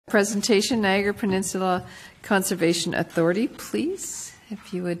presentation, Niagara Peninsula Conservation Authority. Please,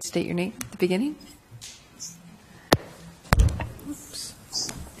 if you would state your name at the beginning. Oops.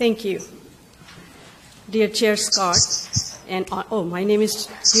 Thank you. Dear Chair Scott, and my name is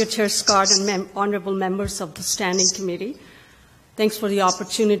Dear Chair Scott and honorable members of the Standing Committee. Thanks for the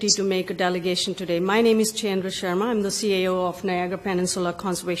opportunity to make a delegation today. My name is Chandra Sharma. I'm the CAO of Niagara Peninsula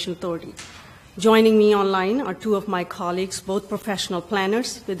Conservation Authority. Joining me online are two of my colleagues, both professional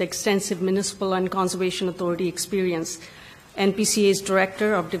planners with extensive municipal and conservation authority experience. NPCA's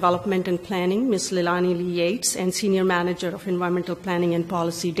Director of Development and Planning, Ms. Leilani Lee Yates, and Senior Manager of Environmental Planning and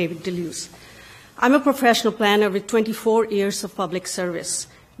Policy, David Deleuze. I'm a professional planner with 24 years of public service.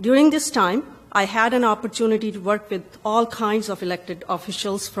 During this time, I had an opportunity to work with all kinds of elected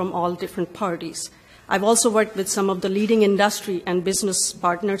officials from all different parties. I've also worked with some of the leading industry and business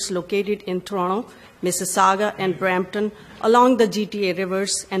partners located in Toronto, Mississauga, and Brampton, along the GTA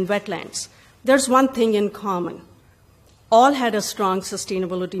rivers and wetlands. There's one thing in common. All had a strong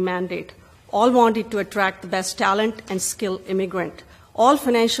sustainability mandate. All wanted to attract the best talent and skilled immigrant. All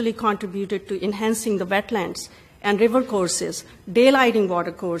financially contributed to enhancing the wetlands and river courses, daylighting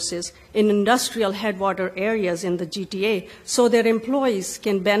water courses in industrial headwater areas in the GTA so their employees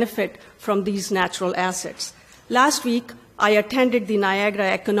can benefit from these natural assets. Last week, I attended the Niagara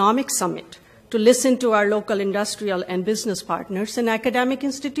Economic Summit to listen to our local industrial and business partners and academic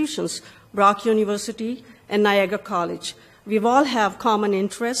institutions, Brock University and Niagara College. We all have common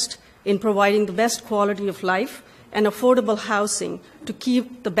interest in providing the best quality of life and affordable housing to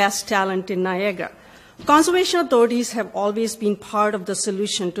keep the best talent in Niagara. Conservation authorities have always been part of the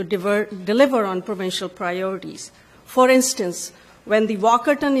solution to deliver on provincial priorities. For instance, when the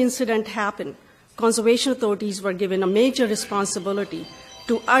Walkerton incident happened, conservation authorities were given a major responsibility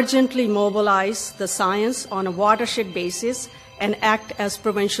to urgently mobilize the science on a watershed basis and act as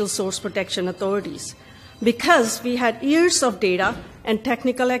provincial source protection authorities. Because we had years of data and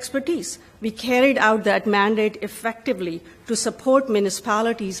technical expertise, we carried out that mandate effectively to support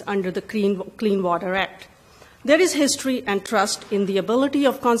municipalities under the Clean Water Act. There is history and trust in the ability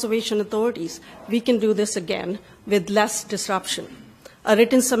of conservation authorities. We can do this again with less disruption. A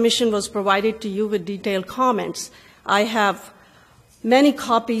written submission was provided to you with detailed comments. I have many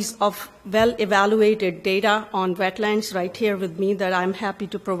copies of well-evaluated data on wetlands right here with me that I'm happy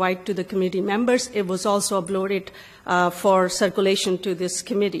to provide to the committee members. It was also uploaded for circulation to this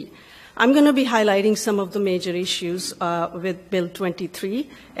committee. I'm going to be highlighting some of the major issues with Bill 23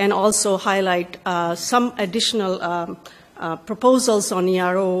 and also highlight some additional proposals on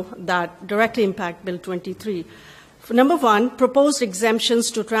ERO that directly impact Bill 23. Number one, proposed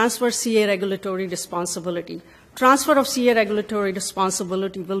exemptions to transfer CA regulatory responsibility. Transfer of CA regulatory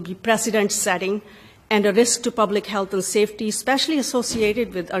responsibility will be precedent-setting and a risk to public health and safety, especially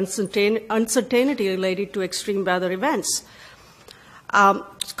associated with uncertainty related to extreme weather events.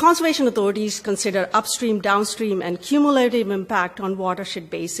 Conservation authorities consider upstream, downstream, and cumulative impact on watershed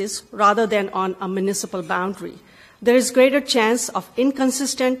basis rather than on a municipal boundary. There is greater chance of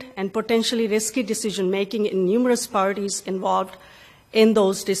inconsistent and potentially risky decision-making in numerous parties involved in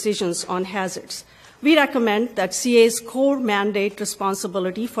those decisions on hazards. We recommend that CA's core mandate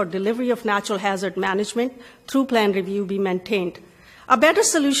responsibility for delivery of natural hazard management through plan review be maintained. A better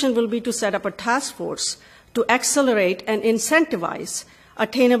solution will be to set up a task force to accelerate and incentivize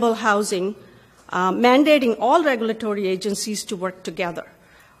attainable housing, mandating all regulatory agencies to work together.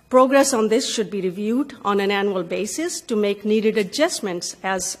 Progress on this should be reviewed on an annual basis to make needed adjustments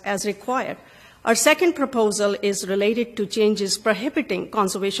as required. Our second proposal is related to changes prohibiting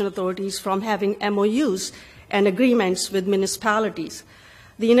conservation authorities from having MOUs and agreements with municipalities.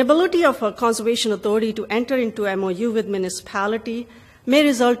 The inability of a conservation authority to enter into MOU with municipality may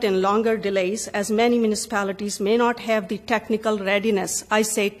result in longer delays as many municipalities may not have the technical readiness, I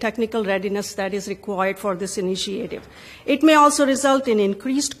say technical readiness, that is required for this initiative. It may also result in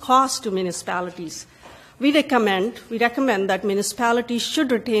increased cost to municipalities. We recommend that municipalities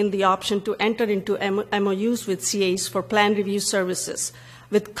should retain the option to enter into MOUs with CAs for plan review services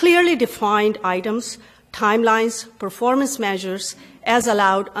with clearly defined items, timelines, performance measures as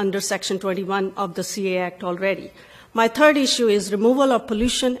allowed under Section 21 of the CA Act already. My third issue is removal of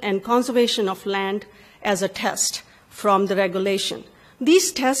pollution and conservation of land as a test from the regulation.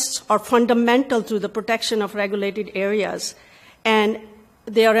 These tests are fundamental to the protection of regulated areas, and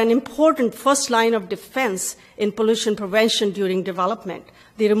they are an important first line of defense in pollution prevention during development.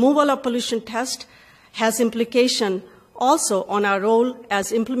 The removal of pollution test has implication also on our role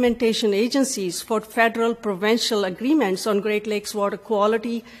as implementation agencies for federal provincial agreements on Great Lakes water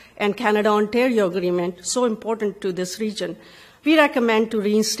quality and Canada-Ontario agreement, so important to this region. We recommend to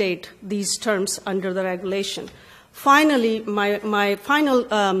reinstate these terms under the regulation. Finally, my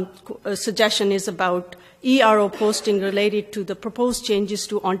final suggestion is about ERO posting related to the proposed changes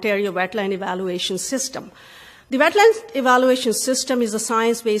to Ontario Wetland Evaluation System. The Wetland Evaluation System is a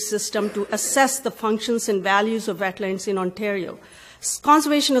science-based system to assess the functions and values of wetlands in Ontario.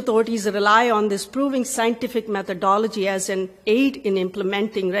 Conservation authorities rely on this proving scientific methodology as an aid in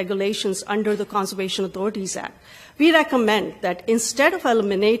implementing regulations under the Conservation Authorities Act. We recommend that instead of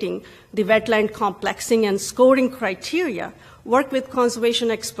eliminating the wetland complexing and scoring criteria, work with conservation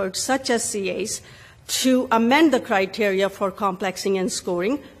experts such as CAs to amend the criteria for complexing and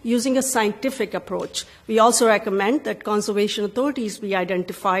scoring using a scientific approach. We also recommend that conservation authorities be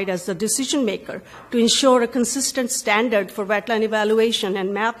identified as the decision maker to ensure a consistent standard for wetland evaluation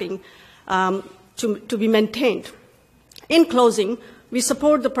and mapping to be maintained. In closing, we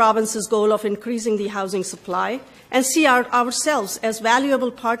support the province's goal of increasing the housing supply and see ourselves as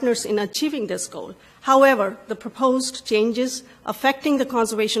valuable partners in achieving this goal. However, the proposed changes affecting the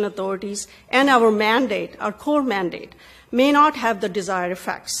conservation authorities and our mandate, our core mandate, may not have the desired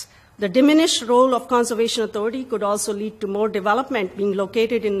effects. The diminished role of conservation authority could also lead to more development being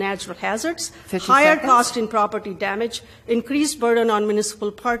located in natural hazards, higher cost in property damage, increased burden on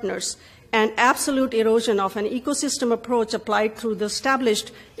municipal partners, and absolute erosion of an ecosystem approach applied through the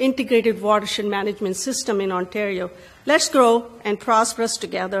established integrated watershed management system in Ontario. Let's grow and prosper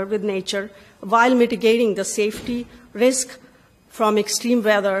together with nature while mitigating the safety risk from extreme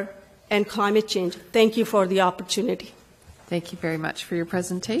weather and climate change. Thank you for the opportunity. Thank you very much for your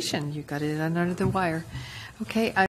presentation. You got it under the wire. Okay.